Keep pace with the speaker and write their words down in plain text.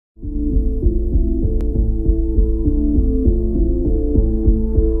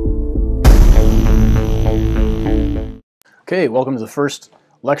Okay, welcome to the first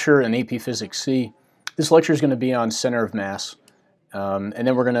lecture in AP Physics C. This lecture is going to be on center of mass, and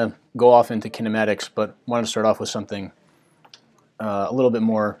then we're going to go off into kinematics, but wanted to start off with something a little bit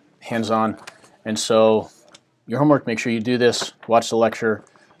more hands-on. And so your homework, make sure you do this, watch the lecture,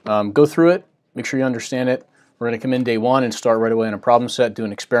 go through it, make sure you understand it. We're going to come in day one and start right away on a problem set, do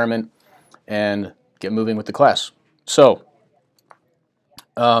an experiment, and get moving with the class. So,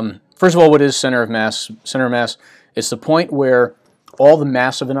 first of all, what is center of mass? Center of mass, it's the point where all the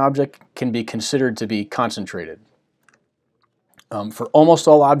mass of an object can be considered to be concentrated. For almost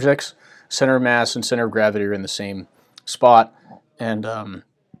all objects, center of mass and center of gravity are in the same spot, and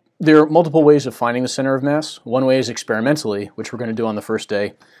there are multiple ways of finding the center of mass. One way is experimentally, which we're going to do on the first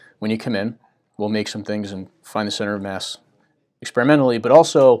day when you come in. We'll make some things and find the center of mass experimentally, but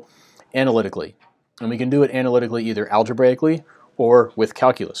also analytically. And we can do it analytically either algebraically or with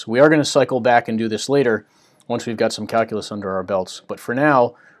calculus. We are going to cycle back and do this later once we've got some calculus under our belts. But for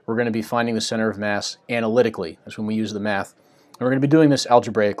now, we're going to be finding the center of mass analytically. That's when we use the math. And we're going to be doing this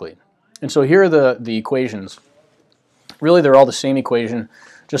algebraically. And so here are the equations. Really, they're all the same equation,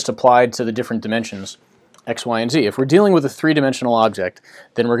 just applied to the different dimensions, x, y, and z. If we're dealing with a three-dimensional object,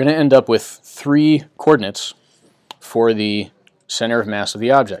 then we're going to end up with three coordinates for the center of mass of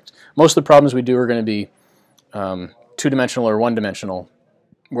the object. Most of the problems we do are going to be two-dimensional or one-dimensional,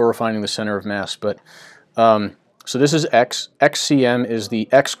 where we're finding the center of mass. But so this is x. xcm is the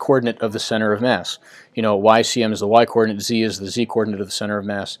x-coordinate of the center of mass. You know, ycm is the y-coordinate, z is the z-coordinate of the center of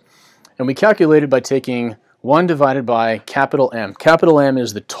mass. And we calculate it by taking 1 divided by capital M. Capital M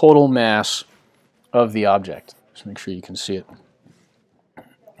is the total mass of the object. Just make sure you can see it.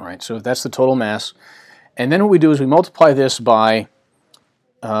 All right, so that's the total mass. And then what we do is we multiply this by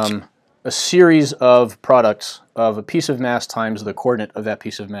a series of products of a piece of mass times the coordinate of that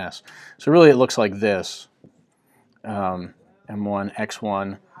piece of mass. So really it looks like this. M1,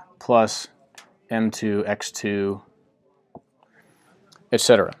 x1 plus M2, x2,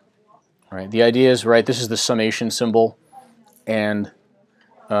 etc. Right. The idea is, right, this is the summation symbol, and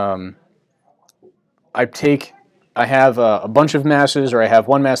I have a bunch of masses, or I have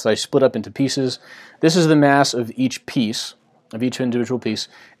one mass that I split up into pieces. This is the mass of each piece, of each individual piece,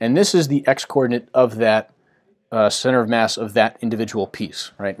 and this is the x-coordinate of that center of mass of that individual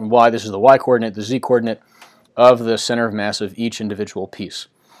piece, right? And y, this is the y-coordinate, the z-coordinate of the center of mass of each individual piece.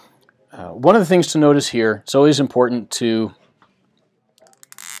 One of the things to notice here, it's always important to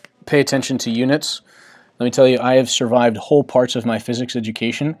pay attention to units. Let me tell you, I have survived whole parts of my physics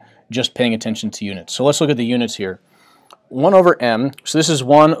education just paying attention to units. So let's look at the units here. 1 over m, so this is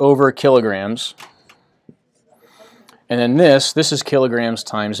 1 over kilograms. And then this is kilograms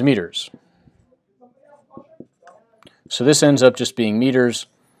times meters. So this ends up just being meters,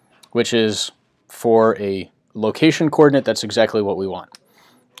 which is for a location coordinate, that's exactly what we want.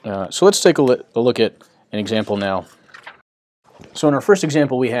 So let's take a look at an example now. So in our first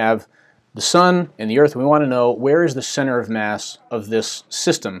example, we have the sun and the earth. We want to know where is the center of mass of this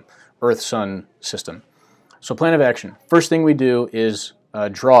system, Earth-Sun system. So plan of action. First thing we do is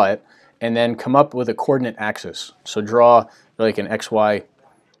draw it and then come up with a coordinate axis. So draw like an XY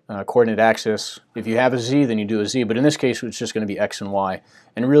coordinate axis. If you have a z, then you do a z, but in this case it's just going to be x and y.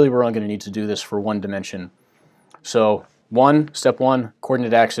 And really we're only going to need to do this for one dimension. So step one,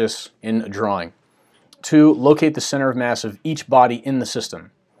 coordinate axis in a drawing. 2, locate the center of mass of each body in the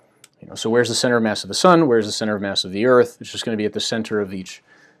system. So where's the center of mass of the sun? Where's the center of mass of the earth? It's just going to be at the center of each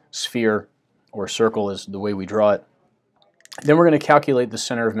sphere or circle is the way we draw it. Then we're going to calculate the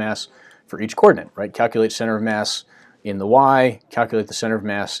center of mass for each coordinate, right? Calculate center of mass in the y, calculate the center of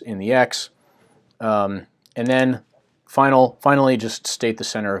mass in the x, and then finally just state the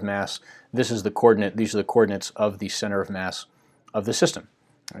center of mass. This is the coordinate, these are the coordinates of the center of mass of the system.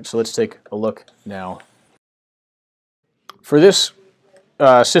 All right, so let's take a look now. For this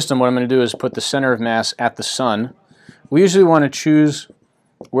system, what I'm going to do is put the center of mass at the sun. We usually want to choose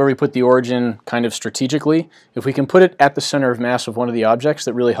where we put the origin kind of strategically. If we can put it at the center of mass of one of the objects,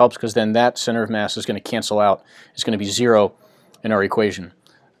 that really helps because then that center of mass is going to cancel out. It's going to be 0 in our equation.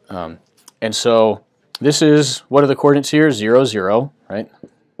 And so this is, what are the coordinates here? 0, 0, right?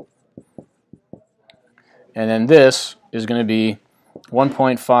 And then this is going to be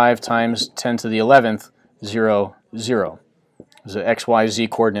 1.5 times 10 to the 11th, 0, 0. Those are x, y, z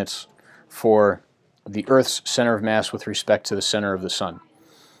coordinates for the Earth's center of mass with respect to the center of the sun.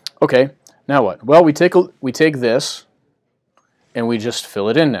 Okay, now what? Well, we take this and we just fill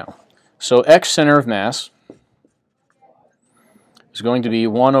it in now. So x center of mass is going to be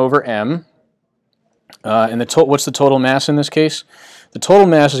 1 over m. And what's the total mass in this case? The total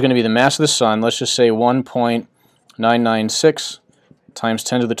mass is going to be the mass of the sun. Let's just say 1.5 996 times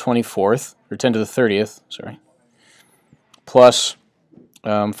 10 to the 24th, or 10 to the 30th, sorry, plus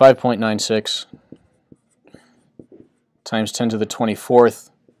 5.96 times 10 to the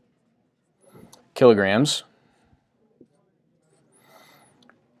 24th kilograms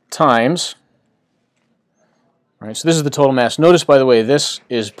times, right, so this is the total mass. Notice, by the way, this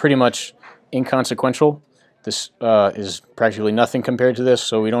is pretty much inconsequential. This is practically nothing compared to this,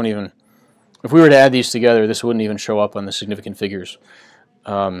 so we don't even, if we were to add these together, this wouldn't even show up on the significant figures.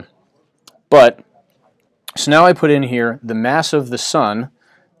 But, so now I put in here the mass of the sun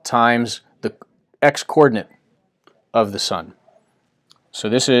times the x-coordinate of the sun. So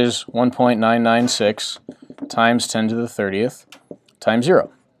this is 1.996 times 10 to the 30th times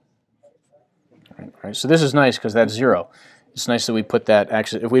 0. Right, so this is nice because that's 0. It's nice that we put that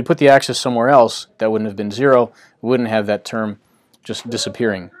axis. If we put the axis somewhere else, that wouldn't have been 0. We wouldn't have that term just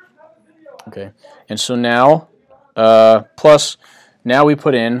disappearing. Okay, and so now, plus, now we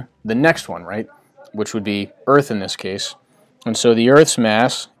put in the next one, right, which would be Earth in this case. And so the Earth's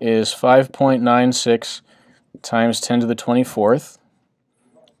mass is 5.96 times 10 to the 24th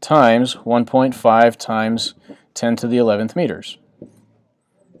times 1.5 times 10 to the 11th meters.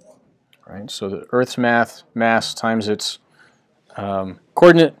 Right, so the Earth's mass times its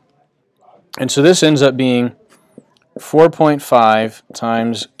coordinate, and so this ends up being 4.5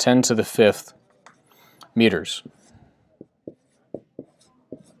 times 10 to the 5th meters.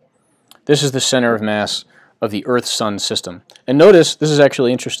 This is the center of mass of the Earth-Sun system. And notice, this is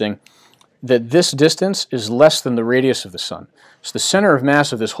actually interesting, that this distance is less than the radius of the Sun. So the center of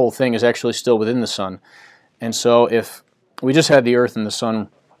mass of this whole thing is actually still within the Sun. And so if we just had the Earth and the Sun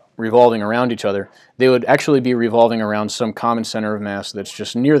revolving around each other, they would actually be revolving around some common center of mass that's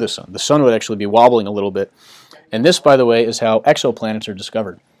just near the Sun. The Sun would actually be wobbling a little bit. And this, by the way, is how exoplanets are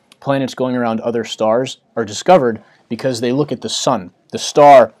discovered. Planets going around other stars are discovered because they look at the Sun, the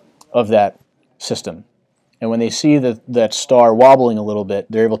star of that system. And when they see that star wobbling a little bit,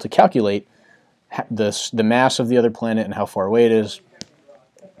 they're able to calculate the mass of the other planet and how far away it is.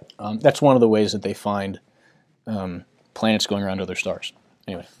 That's one of the ways that they find planets going around other stars.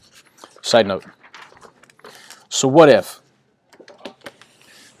 Anyway, side note. So what if?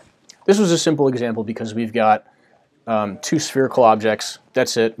 This was a simple example because we've got two spherical objects.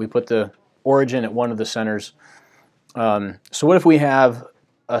 That's it. We put the origin at one of the centers. So what if we have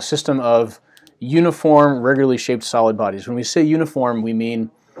a system of uniform, regularly shaped solid bodies? When we say uniform, we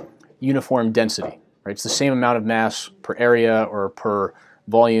mean uniform density. Right? It's the same amount of mass per area or per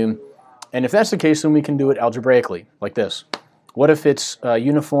volume. And if that's the case, then we can do it algebraically, like this. What if it's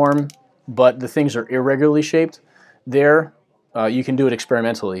uniform, but the things are irregularly shaped? There, you can do it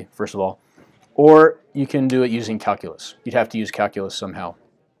experimentally, first of all, or you can do it using calculus. You'd have to use calculus somehow.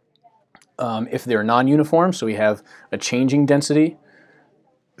 If they're non-uniform, so we have a changing density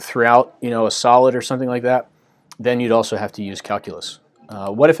throughout, a solid or something like that, then you'd also have to use calculus.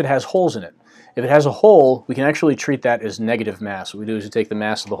 What if it has holes in it? If it has a hole, we can actually treat that as negative mass. What we do is we take the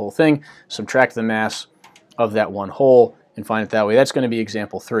mass of the whole thing, subtract the mass of that one hole, and find it that way. That's going to be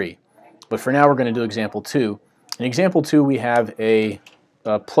example 3. But for now, we're going to do example 2. In example 2, we have a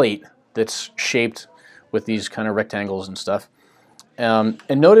plate that's shaped with these kind of rectangles and stuff. And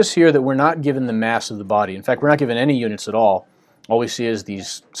notice here that we're not given the mass of the body. In fact, we're not given any units at all. All we see is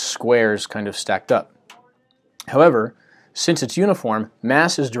these squares kind of stacked up. However, since it's uniform,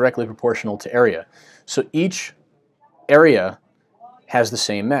 mass is directly proportional to area. So each area has the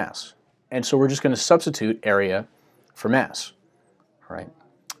same mass. And so we're just going to substitute area for mass. All right?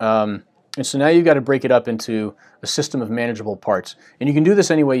 And so now you've got to break it up into a system of manageable parts. And you can do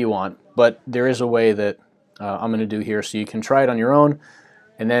this any way you want, but there is a way that I'm going to do here, so you can try it on your own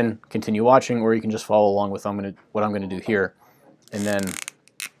and then continue watching, or you can just follow along with what I'm going to do here, and then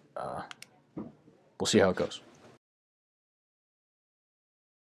we'll see how it goes.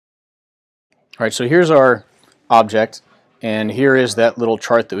 All right, so here's our object, and here is that little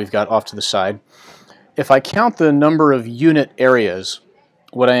chart that we've got off to the side. If I count the number of unit areas,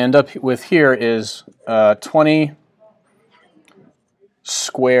 what I end up with here is 20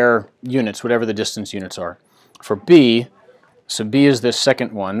 square units, whatever the distance units are. For B, so B is this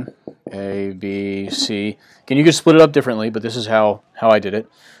second one, A, B, C. Again, you could split it up differently, but this is how I did it.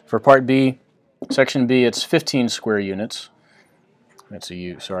 For part B, section B, it's 15 square units. That's a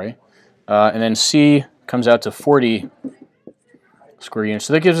U, sorry. And then C comes out to 40 square units.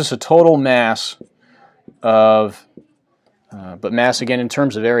 So that gives us a total mass of, but mass again in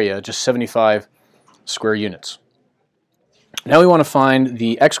terms of area, just 75 square units. Now we want to find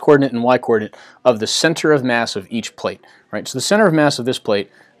the x-coordinate and y-coordinate of the center of mass of each plate. Right? So the center of mass of this plate,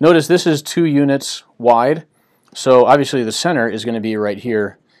 notice this is 2 units wide, So obviously the center is going to be right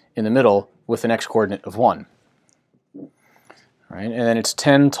here in the middle with an x-coordinate of 1. Right? And then it's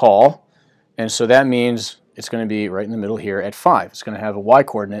 10 tall, and so that means it's going to be right in the middle here at 5. It's going to have a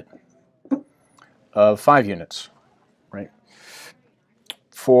y-coordinate of 5 units. Right?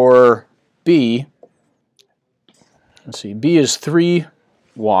 For B, let's see, B is 3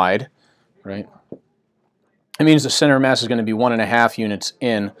 wide, right? It means the center of mass is going to be 1.5 units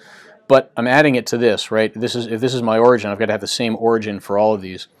in, but I'm adding it to this, right? If this is my origin, I've got to have the same origin for all of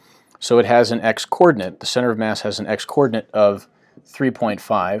these. So it has an x-coordinate. The center of mass has an x-coordinate of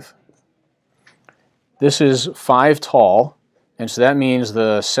 3.5. This is 5 tall, and so that means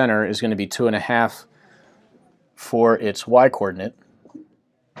the center is going to be 2.5 for its y-coordinate.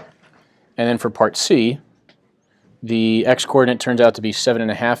 And then for part C, the x-coordinate turns out to be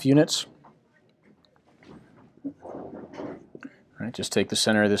 7.5 units. Right, just take the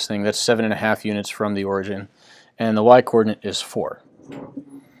center of this thing. That's 7.5 units from the origin. And the y-coordinate is 4.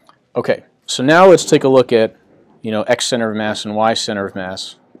 Okay, so now let's take a look at, x center of mass and y center of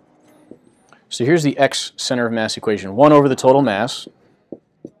mass. So here's the x center of mass equation. 1 over the total mass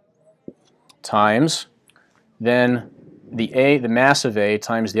times then the mass of A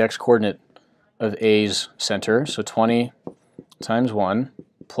times the x-coordinate of A's center. So 20 times 1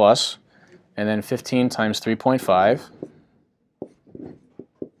 plus, and then 15 times 3.5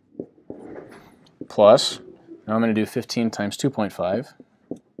 plus, now I'm going to do 15 times 2.5.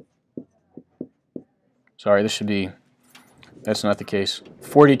 Sorry, this should be, that's not the case.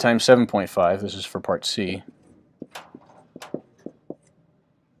 40 times 7.5, this is for part C.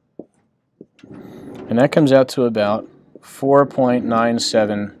 And that comes out to about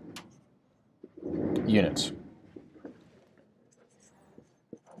 4.97 units.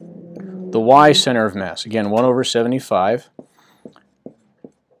 The y center of mass, again, 1 over 75.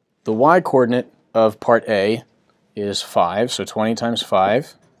 The y-coordinate of part A is 5, so 20 times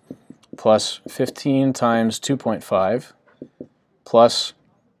 5, plus 15 times 2.5, plus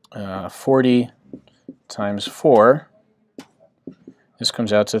 40 times 4. This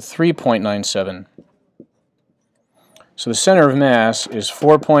comes out to 3.97. So the center of mass is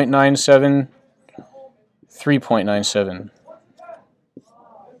 4.97, 3.97.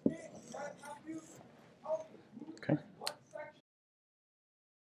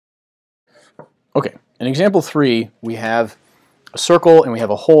 Okay, in example 3, we have a circle and we have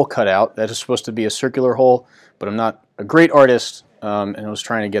a hole cut out. That is supposed to be a circular hole, but I'm not a great artist, and I was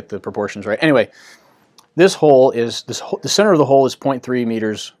trying to get the proportions right. Anyway, this hole is, the center of the hole is 0.3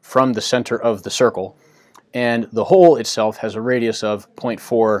 meters from the center of the circle, and the hole itself has a radius of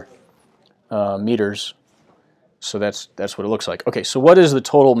 0.4 meters. So that's what it looks like. Okay, so what is the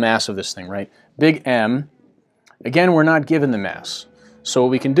total mass of this thing, right? Big M. Again, we're not given the mass. So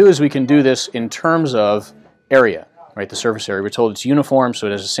what we can do is we can do this in terms of area, right? The surface area. We're told it's uniform, so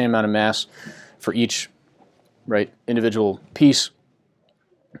it has the same amount of mass for each, right, individual piece.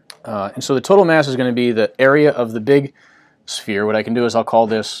 And so the total mass is going to be the area of the big sphere. What I can do is I'll call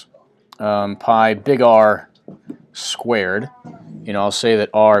this pi big R squared. I'll say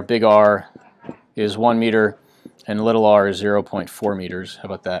that big R is 1 meter and little r is 0.4 meters. How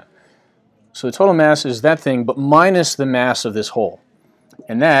about that? So the total mass is that thing, but minus the mass of this hole.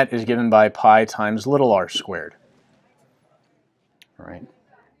 And that is given by pi times little r squared. All right.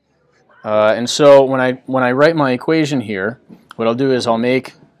 And so when I write my equation here, what I'll do is I'll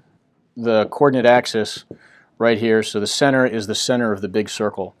make the coordinate axis right here. So the center is the center of the big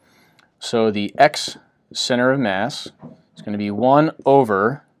circle. So the x center of mass is going to be 1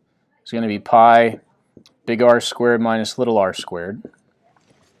 over, it's going to be pi big R squared minus little r squared.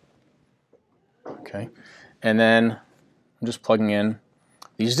 Okay. And then I'm just plugging in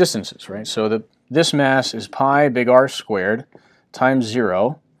these distances, right? So this mass is pi big R squared times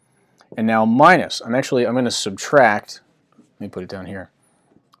 0. And now minus, I'm going to subtract, let me put it down here,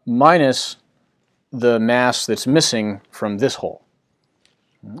 minus the mass that's missing from this hole.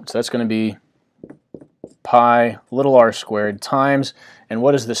 So that's going to be pi little r squared times, and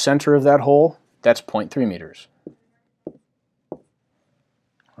what is the center of that hole? That's 0.3 meters. All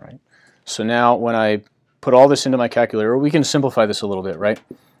right. So now when I put all this into my calculator, we can simplify this a little bit, right?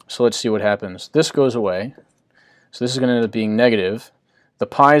 So let's see what happens. This goes away. So this is going to end up being negative. The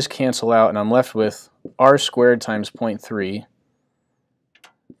pi's cancel out, and I'm left with r squared times 0.3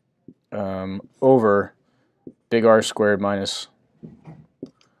 over big R squared minus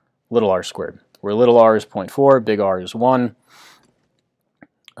little r squared, where little r is 0.4, big R is 1.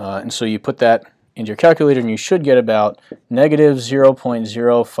 And so you put that into your calculator, and you should get about negative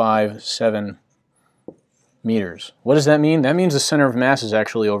 0.057 meters. What does that mean? That means the center of mass is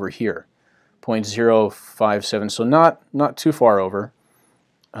actually over here. 0.057, so not too far over,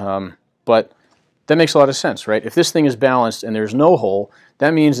 but that makes a lot of sense, right? If this thing is balanced and there's no hole,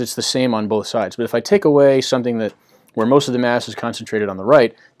 that means it's the same on both sides. But if I take away something where most of the mass is concentrated on the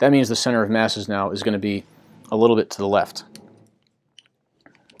right, that means the center of masses now is going to be a little bit to the left.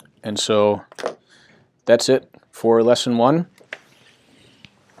 And so that's it for lesson 1.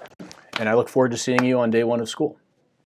 And I look forward to seeing you on day 1 of school.